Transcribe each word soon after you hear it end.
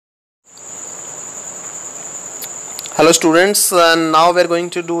Hello students, and now we are going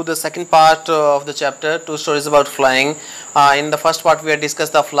to do the second part of the chapter, two stories about flying. In the first part we had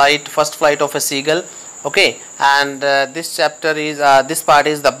discussed the first flight of a seagull, okay, and this part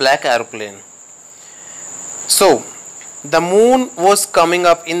is the black aeroplane. So, the moon was coming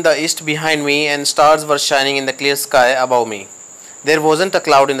up in the east behind me and stars were shining in the clear sky above me. There wasn't a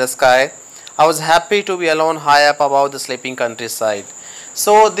cloud in the sky. I was happy to be alone high up above the sleeping countryside.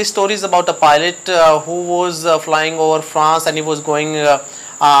 So this story is about a pilot who was flying over France, and he was going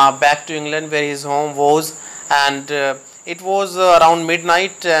back to England where his home was, and it was around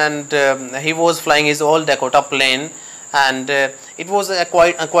midnight, and he was flying his old Dakota plane, and it was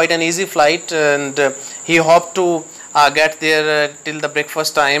quite an easy flight, and he hoped to get there till the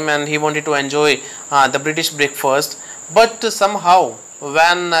breakfast time, and he wanted to enjoy the British breakfast. But somehow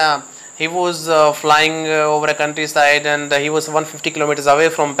when he was flying over a countryside, and he was 150 kilometers away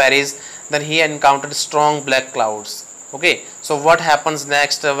from Paris, then he encountered strong black clouds. Okay, so what happens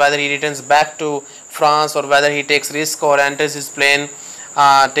next, whether he returns back to France or whether he takes risk or enters his plane,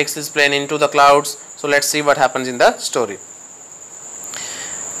 takes his plane into the clouds. So let's see what happens in the story.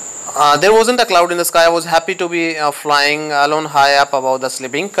 There wasn't a cloud in the sky. I was happy to be flying alone high up above the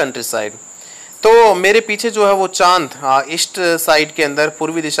sleeping countryside. तो मेरे पीछे जो है वो चांद east side के अंदर,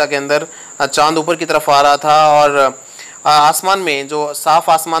 पूर्वी दिशा के अंदर चांद ऊपर की तरफ आ रहा था, और आसमान में जो साफ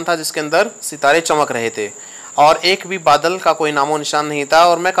आसमान था जिसके अंदर सितारे चमक रहे थे, और एक भी बादल का कोई नामो निशान नहीं था।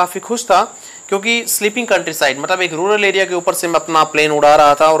 और मैं काफ़ी खुश था क्योंकि स्लीपिंग कंट्री साइड मतलब एक रूरल एरिया के ऊपर से मैं अपना प्लेन उड़ा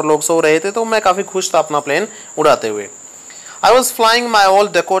रहा था और लोग सो रहे थे, तो मैं काफ़ी खुश था अपना प्लेन उड़ाते हुए। I was flying my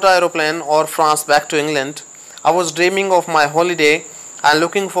old Dakota aeroplane और France back to England. I was dreaming of my holiday and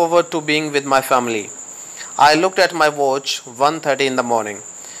looking forward to being with my family. I looked at my watch 1:30 in the morning.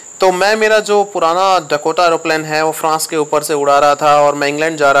 तो मैं मेरा जो पुराना Dakota aeroplane है वो France के ऊपर से उड़ा रहा था, और मैं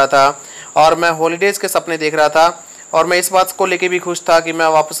इंग्लैंड जा रहा था, और मैं हॉलीडेज़ के सपने देख रहा था, और मैं इस बात को लेके भी खुश था कि मैं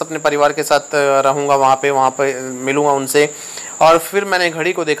वापस अपने परिवार के साथ रहूँगा, वहाँ पे मिलूँगा उनसे। और फिर मैंने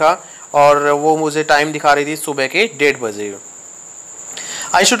घड़ी को देखा और वो मुझे टाइम दिखा रही थी सुबह के 1:30 बजे।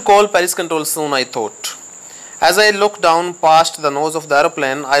 I should call Paris control soon, I thought. As I looked down past the nose of the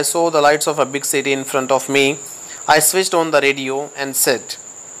aeroplane, I saw the lights of a big city in front of me. I switched on the radio and said.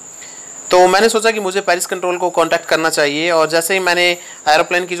 तो मैंने सोचा कि मुझे Paris control को contact करना चाहिए, और जैसे ही मैंने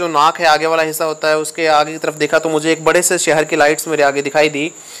एरोप्लेन की जो नाक है, आगे वाला हिस्सा होता है, उसके आगे की तरफ देखा तो मुझे एक बड़े से शहर की लाइट्स मेरे आगे दिखाई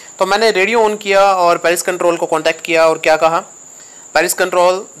दी। तो मैंने रेडियो ऑन किया और पेरिस कंट्रोल को कांटेक्ट किया, और क्या कहा, Paris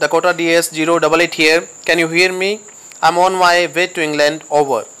control Dakota DS 088 here, can you hear me, I am on my way to England,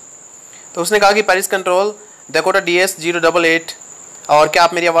 over. तो उसने कहा कि पेरिस कंट्रोल डकोटा DS 088, और क्या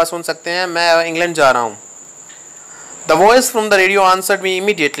आप मेरी आवाज़ सुन सकते हैं, मैं इंग्लैंड जा रहा हूँ। The voice from the radio answered me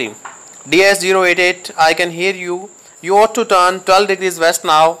immediately, DS 088, I can hear you, you ought to turn 12 degrees waste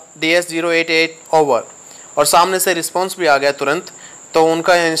now, DS 088, over. और सामने से रिस्पॉन्स भी आ गया तुरंत। तो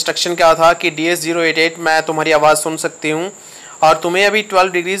उनका इंस्ट्रक्शन क्या था कि DS 088, मैं तुम्हारी आवाज़ सुन सकती हूँ, और तुम्हें अभी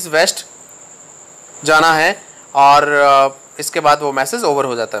 12 डिग्रीज वेस्ट जाना है, और इसके बाद वो मैसेज ओवर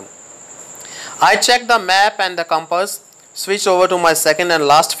हो जाता है। I checked the map and the compass, switched over to my second and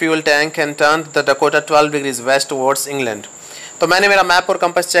last fuel tank and turned the Dakota 12 degrees west towards England. तो मैंने मेरा मैप और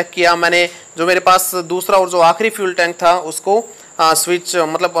कंपास चेक किया, मैंने जो मेरे पास दूसरा और जो आखिरी फ्यूल टैंक था उसको स्विच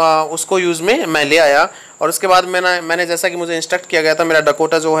उसको यूज़ में मैं ले आया, और उसके बाद मैंने जैसा कि मुझे इंस्ट्रक्ट किया गया था, मेरा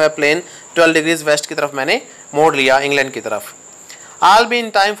डकोटा जो है प्लेन 12 डिग्रीज वेस्ट की तरफ मैंने मोड़ लिया, इंग्लैंड की तरफ। I'll be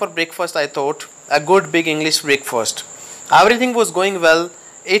in time for breakfast, I thought, a good big English breakfast. Everything was going well.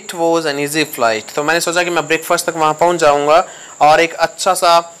 It was an easy flight. तो मैंने सोचा कि मैं ब्रेकफास्ट तक वहाँ पहुँच जाऊँगा, और एक अच्छा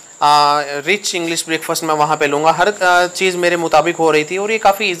सा रिच इंग्लिश ब्रेकफास्ट मैं वहाँ पे लूँगा। हर चीज़ मेरे मुताबिक हो रही थी, और ये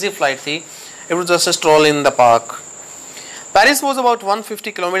काफ़ी इजी फ्लाइट थी। It was just a stroll in the park. Paris was about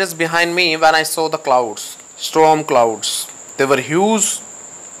 150 kilometers behind me when I saw the clouds, storm clouds. They were huge.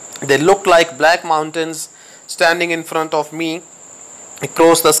 They looked like black mountains standing in front of me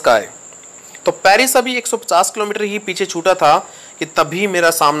across the sky. तो Paris अभी 150 kilometre ही पीछे छूटा था कि तभी मेरा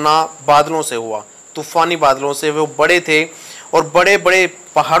सामना बादलों से हुआ, तूफानी बादलों से। वो बड़े थे और बड़े बड़े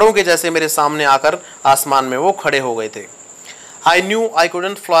पहाड़ों के जैसे मेरे सामने आकर आसमान में वो खड़े हो गए थे। I knew I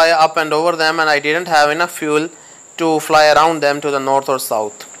couldn't fly up and over them and I didn't have enough fuel to fly around them to the north or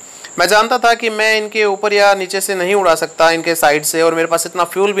south. मैं जानता था कि मैं इनके ऊपर या नीचे से नहीं उड़ा सकता, इनके साइड से, और मेरे पास इतना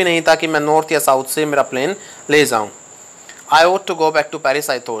फ्यूल भी नहीं था कि मैं नॉर्थ या साउथ से मेरा प्लेन ले जाऊँ। I ought to go back to Paris,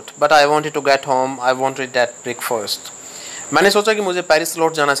 I thought, but I wanted to get home. I wanted that breakfast. मैंने सोचा कि मुझे पेरिस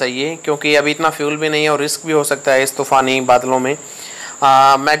लौट जाना चाहिए क्योंकि अभी इतना फ्यूल भी नहीं है और रिस्क भी हो सकता है इस तूफ़ानी बादलों में।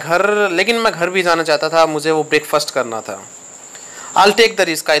 लेकिन मैं घर भी जाना चाहता था, मुझे वो ब्रेकफास्ट करना था। I'll take the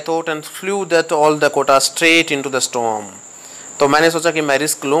risk, I thought, and flew that old Dakota straight into the storm. तो मैंने सोचा कि मैं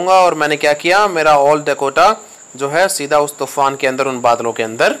रिस्क लूँगा, और मैंने क्या किया, मेरा ओल्ड डकोटा जो है सीधा उस तूफान के अंदर, उन बादलों के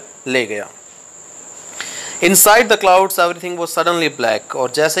अंदर ले गया। Inside the clouds everything was suddenly black,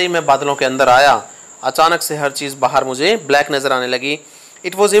 और जैसे ही मैं बादलों के अंदर आया अचानक से हर चीज़ बाहर मुझे ब्लैक नज़र आने लगी।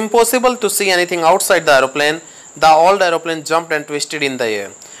 It was impossible to see anything outside the aeroplane, the old aeroplane jumped and twisted in the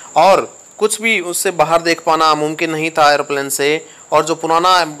air, और कुछ भी उससे बाहर देख पाना मुमकिन नहीं था एरोप्लेन से, और जो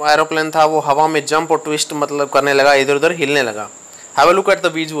पुराना एरोप्लेन था वो हवा में जंप और ट्विस्ट मतलब करने लगा, इधर उधर हिलने लगा। Have a look at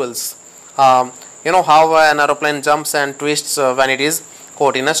the visuals, you know how an aeroplane jumps and twists when it is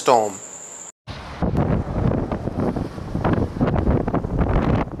caught in a storm.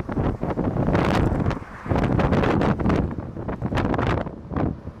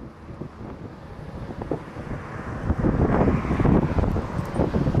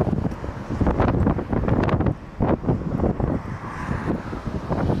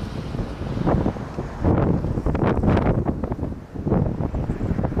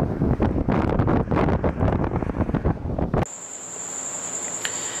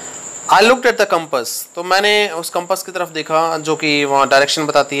 I looked at the compass, तो मैंने उस कंपस की तरफ देखा जो कि वहाँ डायरेक्शन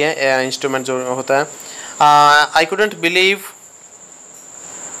बताती है, इंस्ट्रूमेंट जो होता है। I couldn't believe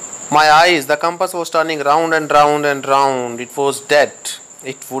my eyes, the compass was turning round and round and round, it was dead,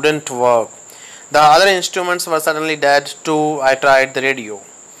 it wouldn't work, the other instruments were suddenly dead to. I tried the radio,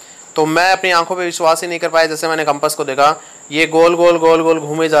 तो मैं अपनी आंखों पे विश्वास ही नहीं कर पाया। जैसे मैंने कंपस को देखा, ये गोल गोल गोल गोल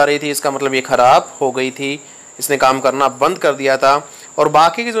घूमे जा रही थी, इसका मतलब ये ख़राब हो गई थी, इसने काम करना बंद कर दिया था, और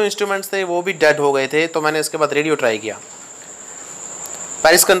बाकी के जो इंस्ट्रूमेंट्स थे वो भी डेड हो गए थे। तो मैंने इसके बाद रेडियो ट्राई किया,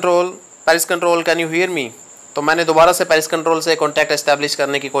 Paris control can you hear me, तो मैंने दोबारा से पेरिस कंट्रोल से कॉन्टैक्ट एस्टैब्लिश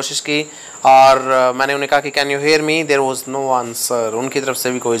करने की कोशिश की, और मैंने उन्हें कहा कि can you hear me, there was no answer, उनकी तरफ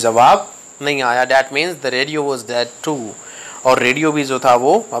से भी कोई जवाब नहीं आया। That means the radio was dead to, और रेडियो भी जो था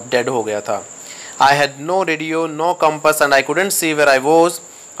वो अब डेड हो गया था। I had no radio, no compass, and I couldn't see where I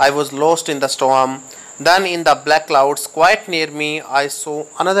was lost in the storm. Then in the black clouds quite near me I saw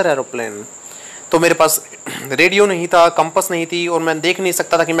another aeroplane, तो मेरे पास रेडियो नहीं था, compass नहीं थी, और मैं देख नहीं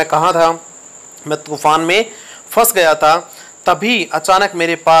सकता था कि मैं कहाँ था, मैं तूफान में फंस गया था। तभी अचानक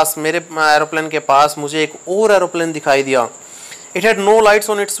मेरे एरोप्लेन के पास मुझे एक और एरोप्लेन दिखाई दिया। It had no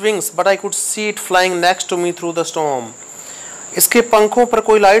lights on its wings but I could see it flying next to me through the storm. इसके पंखों पर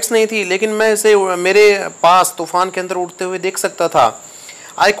कोई लाइट्स नहीं थी, लेकिन मैं इसे मेरे पास तूफान के अंदर उड़ते हुए देख सकता था।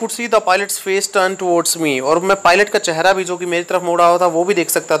 I could see the pilots face turn towards me, और मैं पायलट का चेहरा भी जो कि मेरी तरफ मुड़ा हुआ था वो भी देख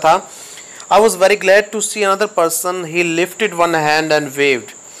सकता था। I was very glad to see another person, he lifted one hand and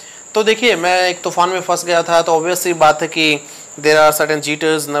waived. तो देखिए, मैं एक तूफान में फंस गया था, तो ऑब्वियसली बात है कि देर आर सर्टेन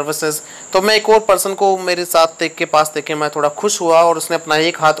जीटर्स, नर्वसनेस। तो मैं एक और पर्सन को मेरे साथ देख के, पास देख के मैं थोड़ा खुश हुआ, और उसने अपना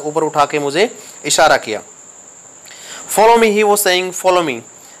एक हाथ ऊपर उठा के मुझे इशारा किया। Follow me, he was saying follow me,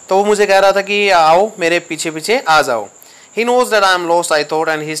 तो वो मुझे कह रहा था कि आओ मेरे पीछे पीछे आ जाओ। He knows that I am lost, I thought,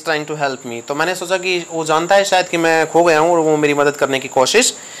 and he is trying to help me. तो मैंने सोचा कि वो जानता है शायद कि मैं खो गया हूँ, और वो मेरी मदद करने की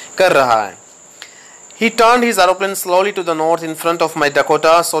कोशिश कर रहा है। He turned his aeroplane slowly to the north in front of my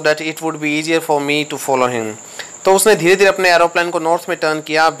Dakota so that it would be easier for me to follow him. तो उसने धीरे धीरे अपने एरोप्लेन को नॉर्थ में टर्न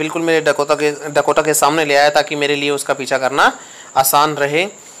किया, बिल्कुल मेरे डकोटा के सामने ले आया, ताकि मेरे लिए उसका पीछा करना आसान रहे।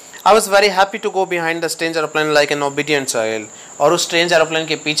 I was very happy to go behind the strange aeroplane like an obedient child. और उस स्ट्रेंज एरोप्लेन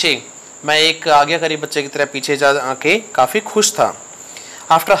के पीछे मैं एक आज्ञाकारी बच्चे की तरह पीछे जा के काफ़ी खुश था।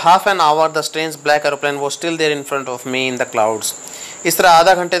 After half an hour the strange black aeroplane वो still there in front of me in the clouds. इस तरह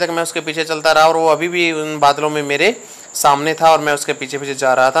आधा घंटे तक मैं उसके पीछे चलता रहा, और वो अभी भी उन बादलों में मेरे सामने था, और मैं उसके पीछे पीछे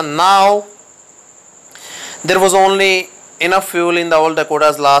जा रहा था। Now there was only enough fuel in the old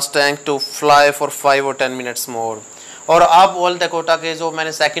डकोटा's last tank to fly for 5 or 10 minutes मोर। और अब ओल्ड डकोटा के जो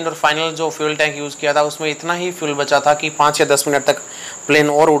मैंने सेकंड और फाइनल जो फ्यूल टैंक यूज़ किया था, उसमें इतना ही फ्यूल बचा था कि 5 या 10 मिनट तक प्लेन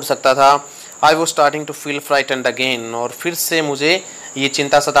और उड़ सकता था। I was starting to feel frightened again, और फिर से मुझे ये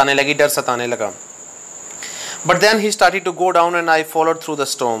चिंता सताने लगी, डर सताने लगा। But then he started to go down and I followed through the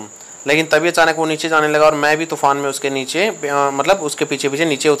storm. लेकिन तभी अचानक वो नीचे जाने लगा, और मैं भी तूफान में उसके नीचे मतलब उसके पीछे पीछे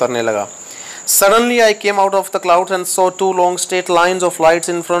नीचे उतरने लगा। Suddenly I came out of the clouds and saw 2 long straight lines of lights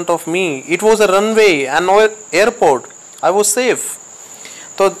in front of me. It was a runway and no airport. I was safe.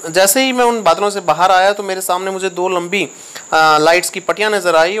 तो जैसे ही मैं उन बादलों से बाहर आया, तो मेरे सामने मुझे 2 लंबी लाइट्स की पट्टियां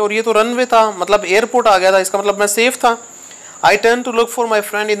नजर आई, और ये तो रनवे था, मतलब एयरपोर्ट आ गया था, इसका मतलब मैं सेफ था। I turned to look for my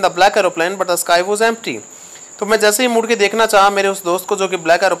friend in the black aeroplane, but the sky was empty. तो मैं जैसे ही मुड़ के देखना चाहा मेरे उस दोस्त को जो कि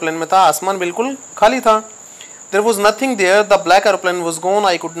ब्लैक एरोप्लेन में था, आसमान बिल्कुल खाली था। There was nothing there. The black aeroplane was gone.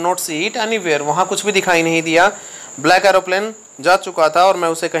 I could not see it anywhere. वहाँ कुछ भी दिखाई नहीं दिया। ब्लैक एरोप्लेन जा चुका था, और मैं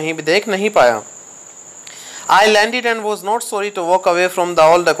उसे कहीं भी देख नहीं पाया। I landed and was not sorry to walk away from the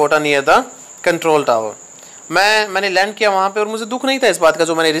old Dakota near the control tower. मैंने लैंड किया वहाँ पे, और मुझे दुख नहीं था इस बात का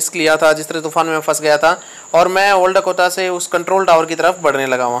जो मैंने रिस्क लिया था, जिस तरह तूफान में फंस गया था, और मैं ओल्ड डकोटा से उस कंट्रोल टावर की तरफ बढ़ने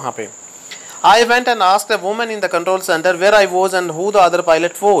लगा वहाँ पे। I went and asked a woman in the control center where I was and who the other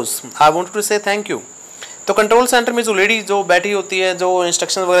pilot was. I wanted to say thank you. तो कंट्रोल सेंटर में जो लेडी जो बैठी होती है, जो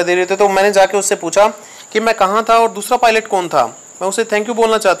इंस्ट्रक्शन वगैरह दे रही होती है, तो मैंने जाके उससे पूछा कि मैं कहाँ था और दूसरा पायलट कौन था, मैं उसे थैंक यू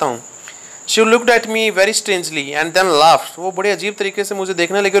बोलना चाहता हूँ. She looked at me very strangely and then laughed. वो बड़े अजीब तरीके से मुझे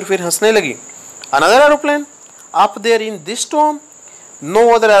देखने लगी और फिर हंसने लगी. Another aeroplane? Up there in this storm?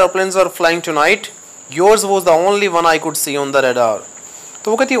 No other aeroplanes were flying tonight. Yours was the only one I could see on the radar.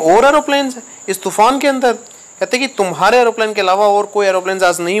 तो वो कहती है और एरोप्लेन्स इस तूफान के अंदर? कहते कि तुम्हारे एरोप्लेन के अलावा और कोई एरोप्लेन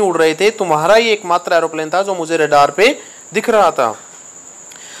आज नहीं उड़ रहे थे, तुम्हारा ही एकमात्र एरोप्लेन था जो मुझे रडार पे दिख रहा था.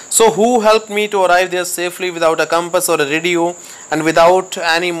 So who helped me to arrive there safely without a compass or a radio and without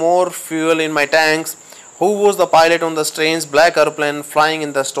any more fuel in my tanks? Who was the pilot on the strange black airplane flying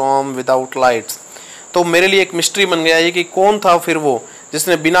in the storm without lights? तो मेरे लिए एक mystery बन गया ये कि कौन था फिर वो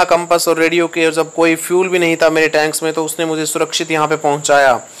जिसने बिना कंपास और रेडियो के, जब कोई फ्यूल भी नहीं था मेरे टैंक्स में, तो उसने मुझे सुरक्षित यहाँ पे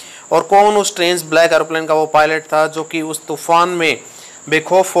पहुँचाया. और कौन उस स्ट्रेंज ब्लैक एरोप्लेन का वो पायलट था जो कि उस तूफान में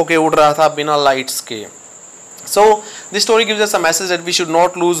बेखौफ होके उड़ रहा था बिना लाइट्स के. So this story gives us a message that we should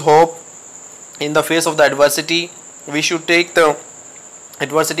not lose hope in the face of the adversity. We should take the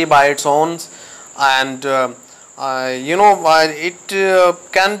adversity by its own, and it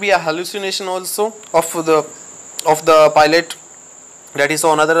can be a hallucination also of the pilot that he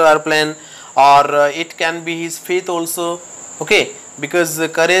saw another airplane, or it can be his faith also. Okay, because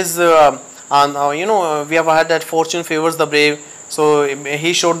courage, we have heard that fortune favors the brave. So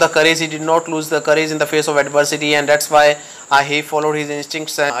he showed the courage. He did not lose the courage in the face of adversity, and that's why he followed his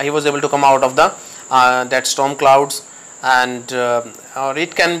instincts. He was able to come out of the that storm clouds. And or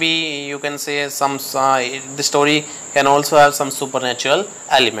it can be, you can say, the story can also have some supernatural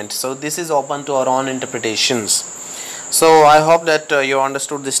element. So this is open to our own interpretations. So I hope that you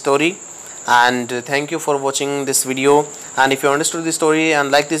understood this story, and thank you for watching this video. And if you understood this story and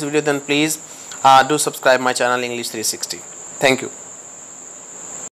like this video, then please do subscribe my channel English 360. Thank you.